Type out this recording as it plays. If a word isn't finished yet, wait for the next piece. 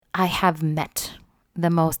I have met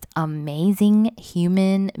the most amazing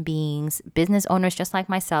human beings, business owners just like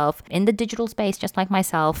myself, in the digital space just like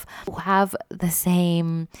myself, who have the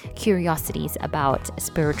same curiosities about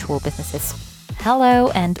spiritual businesses.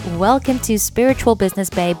 Hello and welcome to Spiritual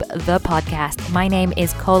Business Babe, the podcast. My name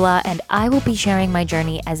is Kola and I will be sharing my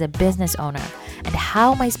journey as a business owner and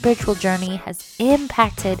how my spiritual journey has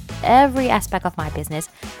impacted every aspect of my business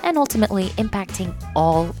and ultimately impacting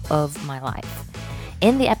all of my life.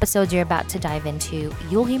 In the episodes you're about to dive into,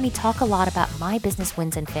 you'll hear me talk a lot about my business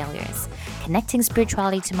wins and failures, connecting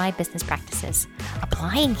spirituality to my business practices,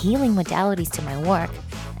 applying healing modalities to my work,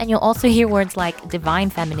 and you'll also hear words like divine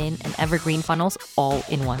feminine and evergreen funnels all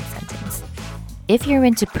in one sentence. If you're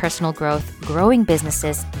into personal growth, growing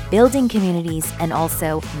businesses, building communities, and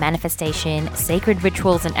also manifestation, sacred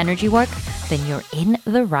rituals, and energy work, then you're in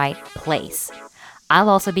the right place. I'll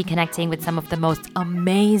also be connecting with some of the most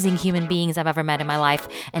amazing human beings I've ever met in my life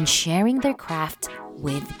and sharing their craft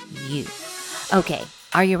with you. Okay,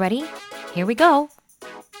 are you ready? Here we go.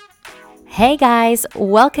 Hey guys,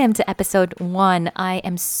 welcome to episode 1. I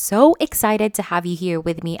am so excited to have you here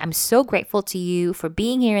with me. I'm so grateful to you for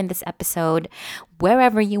being here in this episode.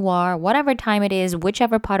 Wherever you are, whatever time it is,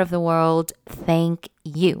 whichever part of the world, thank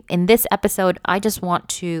you. In this episode, I just want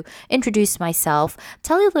to introduce myself,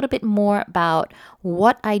 tell you a little bit more about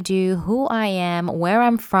what I do, who I am, where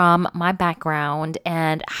I'm from, my background,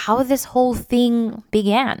 and how this whole thing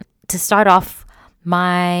began. To start off,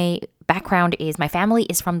 my background is my family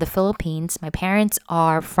is from the Philippines. My parents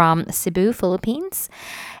are from Cebu, Philippines,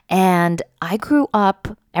 and I grew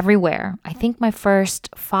up everywhere. I think my first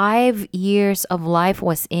 5 years of life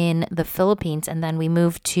was in the Philippines, and then we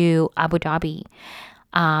moved to Abu Dhabi.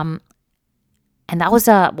 And that was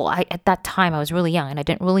at that time I was really young and I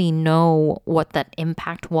didn't really know what that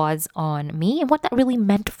impact was on me and what that really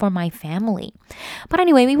meant for my family. But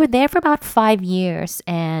anyway, we were there for about 5 years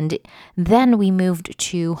and then we moved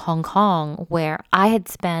to Hong Kong where I had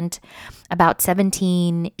spent about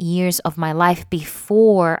 17 years of my life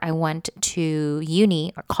before I went to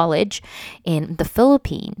uni or college in the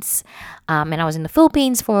Philippines. And I was in the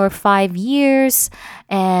Philippines for 5 years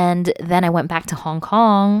and then I went back to Hong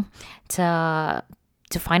Kong to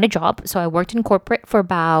find a job. So I worked in corporate for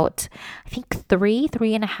about, I think, three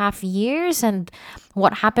and a half years. And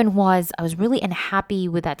what happened was I was really unhappy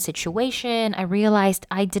with that situation. I realized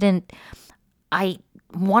I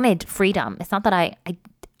wanted freedom. It's not that I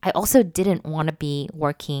also didn't want to be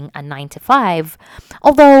working a 9 to 5.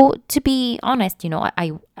 Although, to be honest,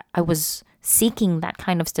 I was seeking that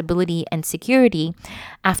kind of stability and security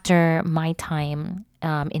after my time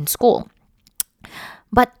in school.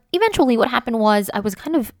 But eventually what happened was I was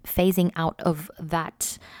kind of phasing out of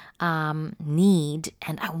that need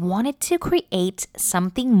and I wanted to create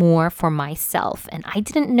something more for myself. And I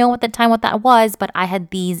didn't know at the time what that was, but I had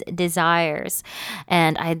these desires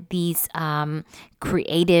and I had these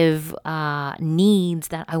creative needs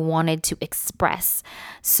that I wanted to express.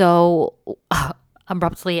 So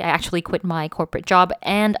abruptly, I actually quit my corporate job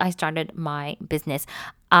and I started my business.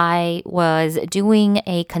 I was doing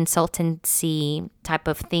a consultancy type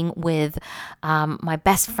of thing with my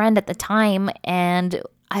best friend at the time, and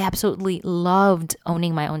I absolutely loved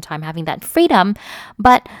owning my own time, having that freedom,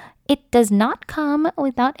 but it does not come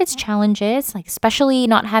without its challenges, like especially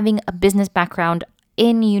not having a business background.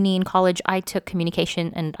 In uni and college, I took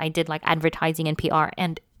communication and I did like advertising and PR,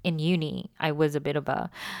 and in uni, I was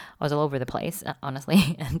all over the place,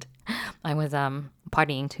 honestly, and I was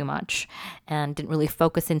partying too much and didn't really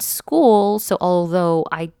focus in school. So although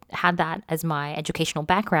I had that as my educational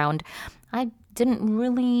background, I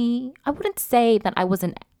wouldn't say that I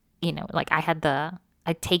wasn't, like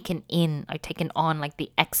I'd taken on like the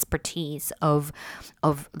expertise of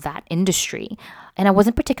that industry. And I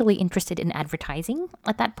wasn't particularly interested in advertising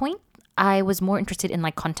at that point. I was more interested in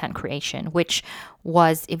like content creation, which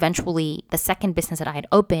was eventually the second business that I had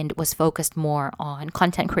opened was focused more on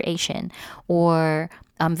content creation or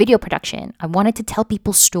video production. I wanted to tell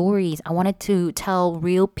people stories. I wanted to tell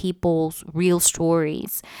real people's real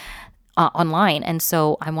stories online. And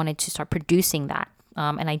so I wanted to start producing that.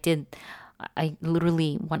 And I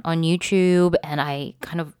literally went on YouTube and I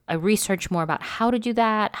researched more about how to do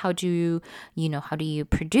that. How do you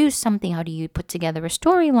produce something? How do you put together a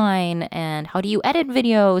storyline? And how do you edit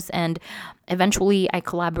videos? And eventually I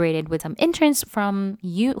collaborated with some interns from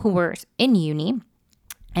who were in uni.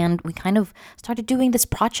 And we kind of started doing this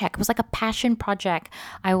project. It was like a passion project.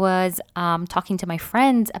 I was talking to my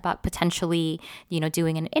friends about potentially,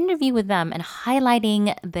 doing an interview with them and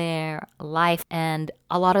highlighting their life. And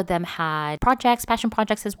a lot of them had projects, passion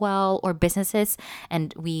projects as well, or businesses.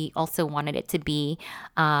 And we also wanted it to be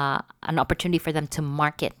an opportunity for them to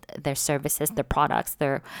market their services, their products,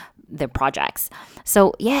 their projects.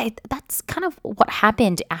 So yeah, that's kind of what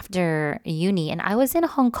happened after uni. And I was in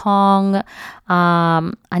Hong Kong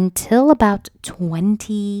until about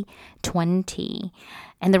 2020.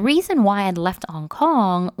 And the reason why I left Hong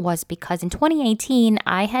Kong was because in 2018,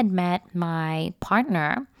 I had met my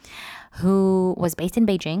partner who was based in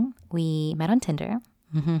Beijing. We met on Tinder.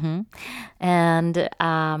 And,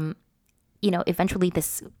 eventually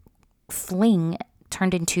this fling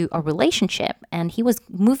turned into a relationship, and he was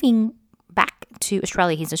moving back to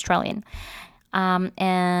Australia. He's Australian.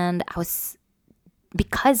 And I was,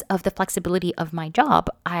 because of the flexibility of my job,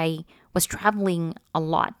 I was traveling a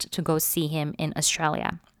lot to go see him in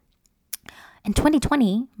Australia. In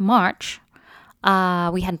 2020, March,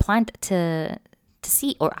 we had planned to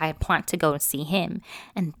see, or I had planned to go and see him.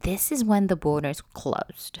 And this is when the borders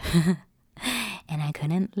closed. And I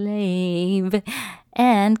couldn't leave.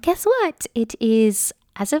 And guess what? It is,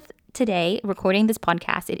 as of today, recording this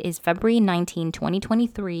podcast, it is February 19,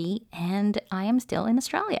 2023, and I am still in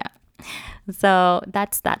Australia. So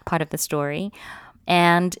that's that part of the story.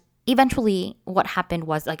 And eventually, what happened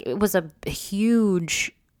was it was a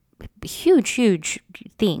huge, huge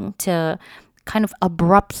thing to kind of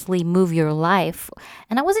abruptly move your life.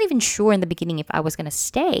 And I wasn't even sure in the beginning if I was going to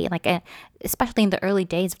stay. Especially in the early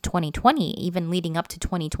days of 2020, even leading up to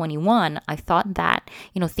 2021, I thought that,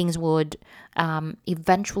 things would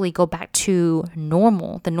eventually go back to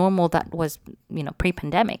normal, the normal that was,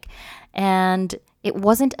 pre-pandemic. And it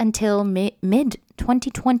wasn't until mid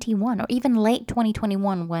 2021 or even late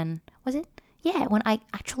 2021 when, was it? Yeah, when I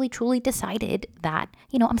actually truly decided that,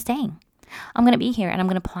 I'm staying. I'm going to be here, and I'm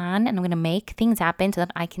going to plan, and I'm going to make things happen so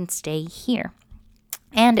that I can stay here.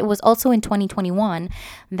 And it was also in 2021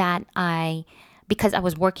 that because I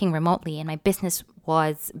was working remotely and my business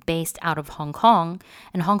was based out of Hong Kong,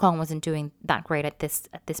 and Hong Kong wasn't doing that great at this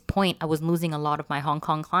point. I was losing a lot of my Hong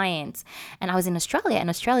Kong clients, and I was in Australia, and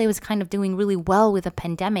Australia was kind of doing really well with the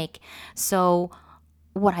pandemic. So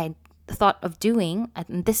what I thought of doing,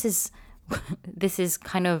 and this is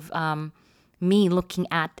kind of me looking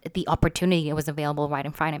at the opportunity that was available right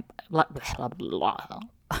in front of.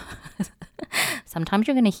 Sometimes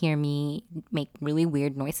you're going to hear me make really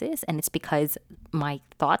weird noises, and it's because my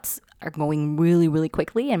thoughts are going really, really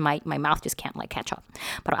quickly, and my mouth just can't catch up.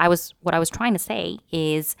 But what I was trying to say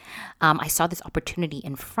is I saw this opportunity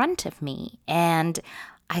in front of me, and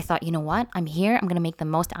I thought, you know what? I'm here. I'm going to make the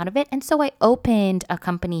most out of it. And so I opened a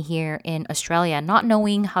company here in Australia, not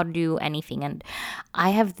knowing how to do anything. And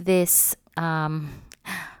I have this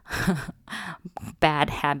bad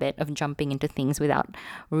habit of jumping into things without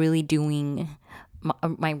really doing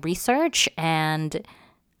my research, and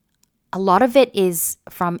a lot of it is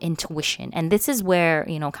from intuition. And this is where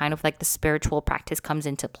kind of the spiritual practice comes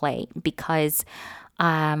into play, because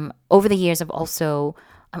over the years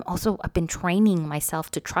I've been training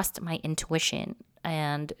myself to trust my intuition.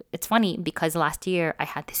 And it's funny because last year I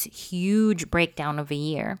had this huge breakdown of a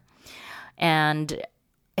year, and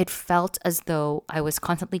it felt as though I was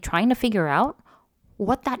constantly trying to figure out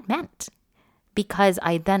what that meant. Because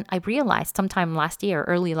I realized sometime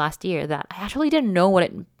early last year, that I actually didn't know what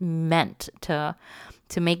it meant to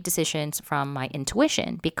make decisions from my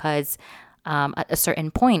intuition. Because at a certain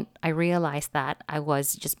point, I realized that I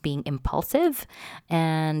was just being impulsive.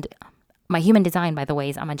 And my human design, by the way,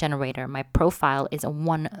 is I'm a generator. My profile is a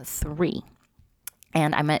 1-3.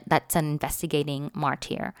 And that's an investigating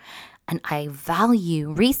martyr. And I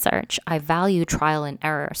value research. I value trial and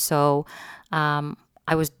error. So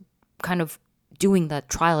I was kind of doing the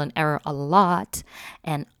trial and error a lot,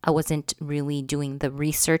 and I wasn't really doing the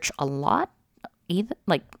research a lot either.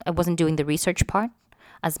 I wasn't doing the research part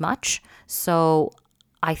as much. So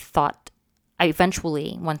I thought I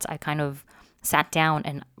eventually, once I kind of sat down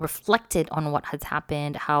and reflected on what has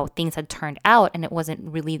happened, how things had turned out, and it wasn't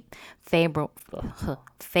really favorable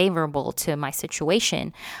to my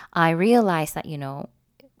situation, I realized that,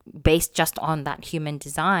 based just on that human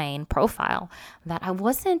design profile, that I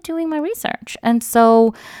wasn't doing my research. And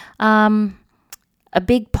so a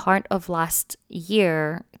big part of last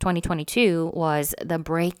year, 2022, was the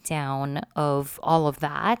breakdown of all of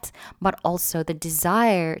that, but also the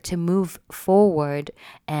desire to move forward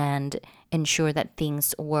and ensure that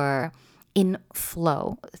things were in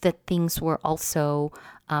flow, that things were also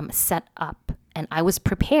set up, and I was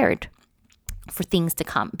prepared for things to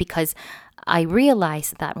come, because I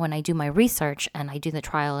realize that when I do my research and I do the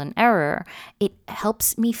trial and error, it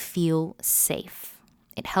helps me feel safe.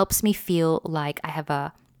 It helps me feel like I have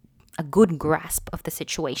a good grasp of the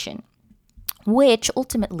situation, which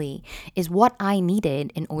ultimately is what I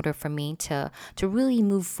needed in order for me to really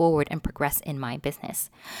move forward and progress in my business.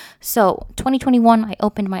 So 2021, I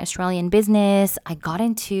opened my Australian business. I got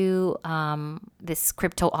into this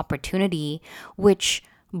crypto opportunity, which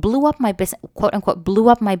blew up my business, quote unquote, blew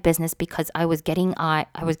up my business, because I was getting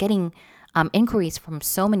inquiries from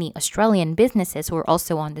so many Australian businesses who are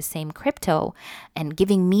also on the same crypto, and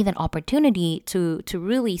giving me that opportunity to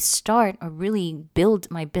really start or really build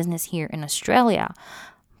my business here in Australia.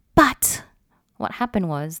 But what happened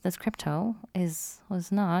was this crypto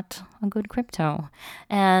was not a good crypto,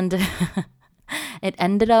 and it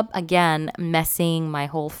ended up again messing my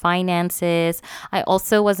whole finances. I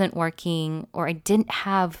also wasn't working, or I don't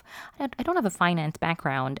have a finance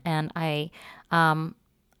background, and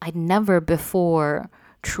I'd never before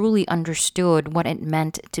truly understood what it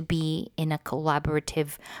meant to be in a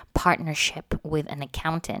collaborative partnership with an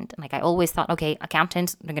accountant. Like, I always thought, okay,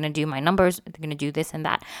 accountants, they're going to do my numbers, they're going to do this and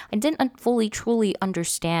that. I didn't fully, truly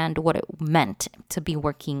understand what it meant to be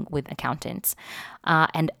working with accountants.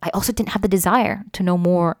 And I also didn't have the desire to know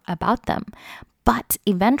more about them. But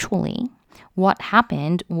eventually, what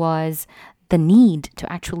happened was the need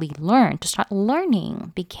to actually learn, to start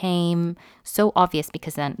learning, became so obvious,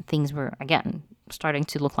 because then things were, again, starting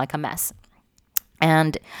to look like a mess.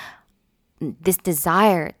 And this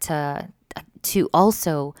desire to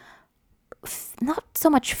also not so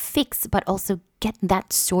much fix, but also get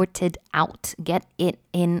that sorted out, get it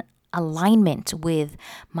in alignment with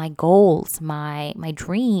my goals, my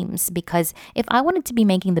dreams. Because if I wanted to be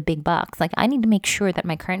making the big bucks, like, I need to make sure that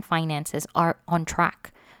my current finances are on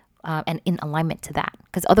track, and in alignment to that,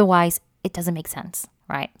 because otherwise it doesn't make sense,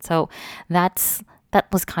 right? So that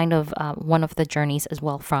was kind of one of the journeys as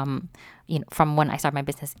well, from when I started my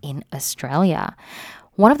business in Australia.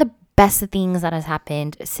 One of the best things that has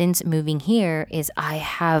happened since moving here is I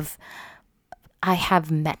have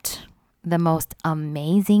met the most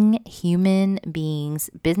amazing human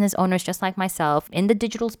beings, business owners just like myself, in the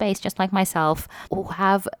digital space just like myself, who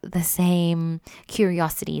have the same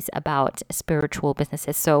curiosities about spiritual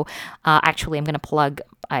businesses. So actually, I'm going to plug,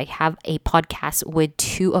 I have a podcast with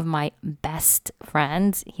two of my best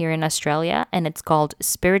friends here in Australia, and it's called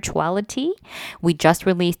Spirituality. We just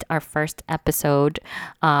released our first episode.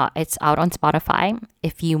 It's out on Spotify.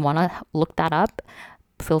 If you want to look that up,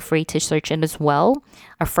 feel free to search it as well.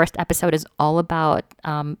 Our first episode is all about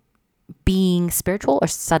being spiritual, or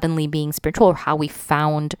suddenly being spiritual, or how we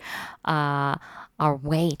found our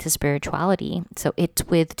way to spirituality. So it's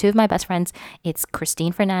with two of my best friends. It's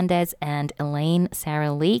Christine Fernandez and Elaine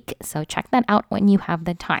Sarah Leake. So check that out when you have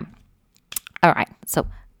the time. All right. So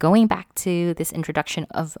going back to this introduction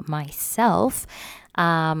of myself,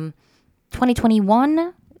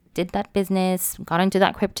 2021, did that business, got into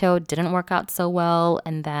that crypto, didn't work out so well.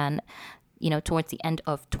 And then, towards the end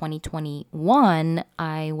of 2021,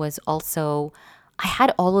 I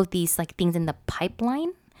had all of these like things in the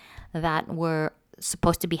pipeline that were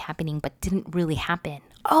supposed to be happening, but didn't really happen.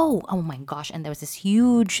 Oh my gosh. And there was this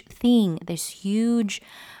huge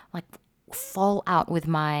like fallout with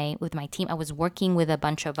my team. I was working with a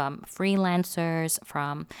bunch of freelancers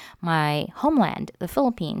from my homeland, the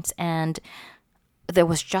Philippines, and there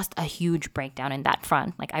was just a huge breakdown in that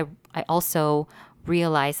front. Like, I also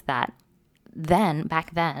realized that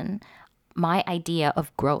back then, my idea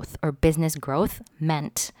of growth or business growth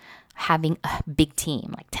meant having a big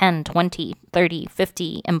team, like 10, 20, 30,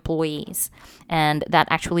 50 employees. And that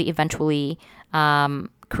actually eventually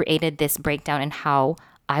created this breakdown in how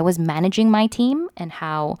I was managing my team, and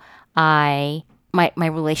how my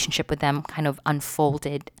relationship with them kind of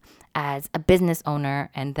unfolded as a business owner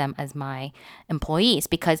and them as my employees.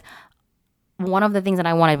 Because one of the things that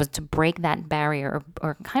I wanted was to break that barrier,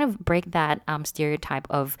 or kind of break that stereotype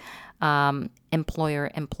of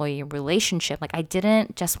employer-employee relationship. Like, I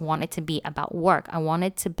didn't just want it to be about work. I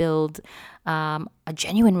wanted to build a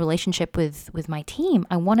genuine relationship with my team.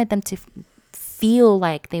 I wanted them to feel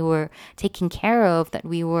like they were taken care of, that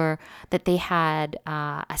they had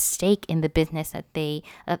a stake in the business, that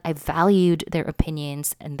I valued their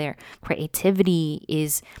opinions, and their creativity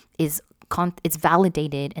is it's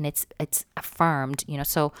validated, and it's affirmed.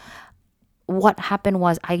 So what happened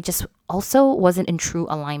was, I just also wasn't in true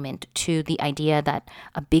alignment to the idea that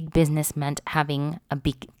a big business meant having a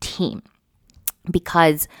big team,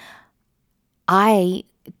 because I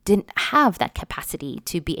didn't have that capacity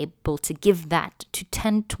to be able to give that to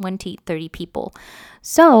 10, 20, 30 people.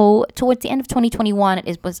 So towards the end of 2021,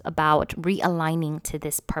 it was about realigning to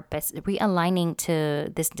this purpose, realigning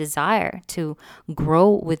to this desire to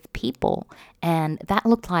grow with people. And that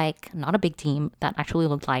looked like not a big team, that actually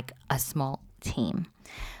looked like a small team.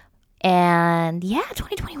 And yeah,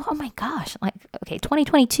 2021, oh my gosh, like, okay,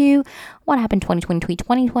 2022, what happened 2022?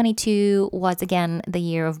 2022 was again the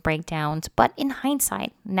year of breakdowns, but in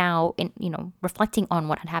hindsight, now, reflecting on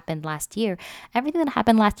what had happened last year, everything that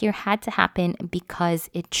happened last year had to happen because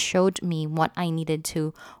it showed me what I needed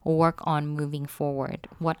to work on moving forward,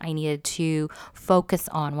 what I needed to focus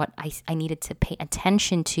on, what I needed to pay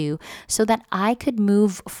attention to so that I could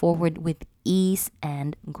move forward with ease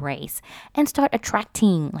and grace and start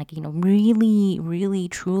attracting, really, really,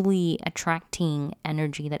 truly attracting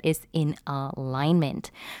energy that is in alignment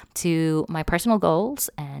to my personal goals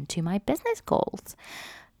and to my business goals.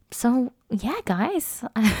 So yeah, guys,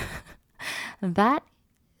 that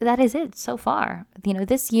is it so far.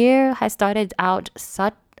 This year has started out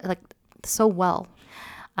so well.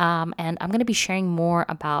 And I'm going to be sharing more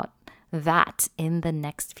about that in the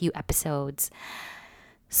next few episodes.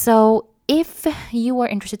 So if you are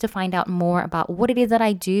interested to find out more about what it is that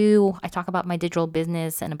I do, I talk about my digital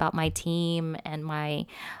business and about my team and my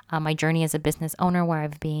journey as a business owner, where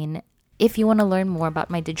I've been. If you want to learn more about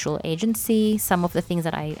my digital agency, some of the things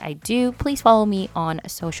that I do, please follow me on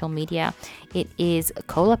social media. It is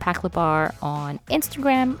Kola Paklibar on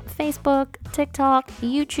Instagram, Facebook, TikTok,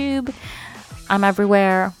 YouTube. I'm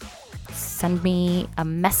everywhere. Send me a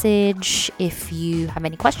message if you have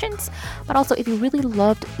any questions. But also, if you really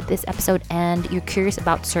loved this episode and you're curious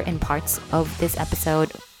about certain parts of this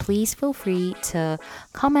episode, please feel free to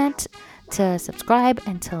comment, to subscribe,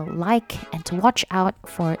 and to like, and to watch out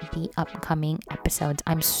for the upcoming episodes.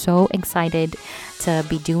 I'm so excited to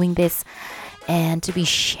be doing this and to be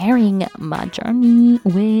sharing my journey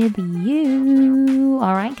with you.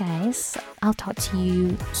 All right, guys, I'll talk to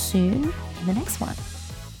you soon in the next one.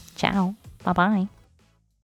 Ciao. Bye-bye.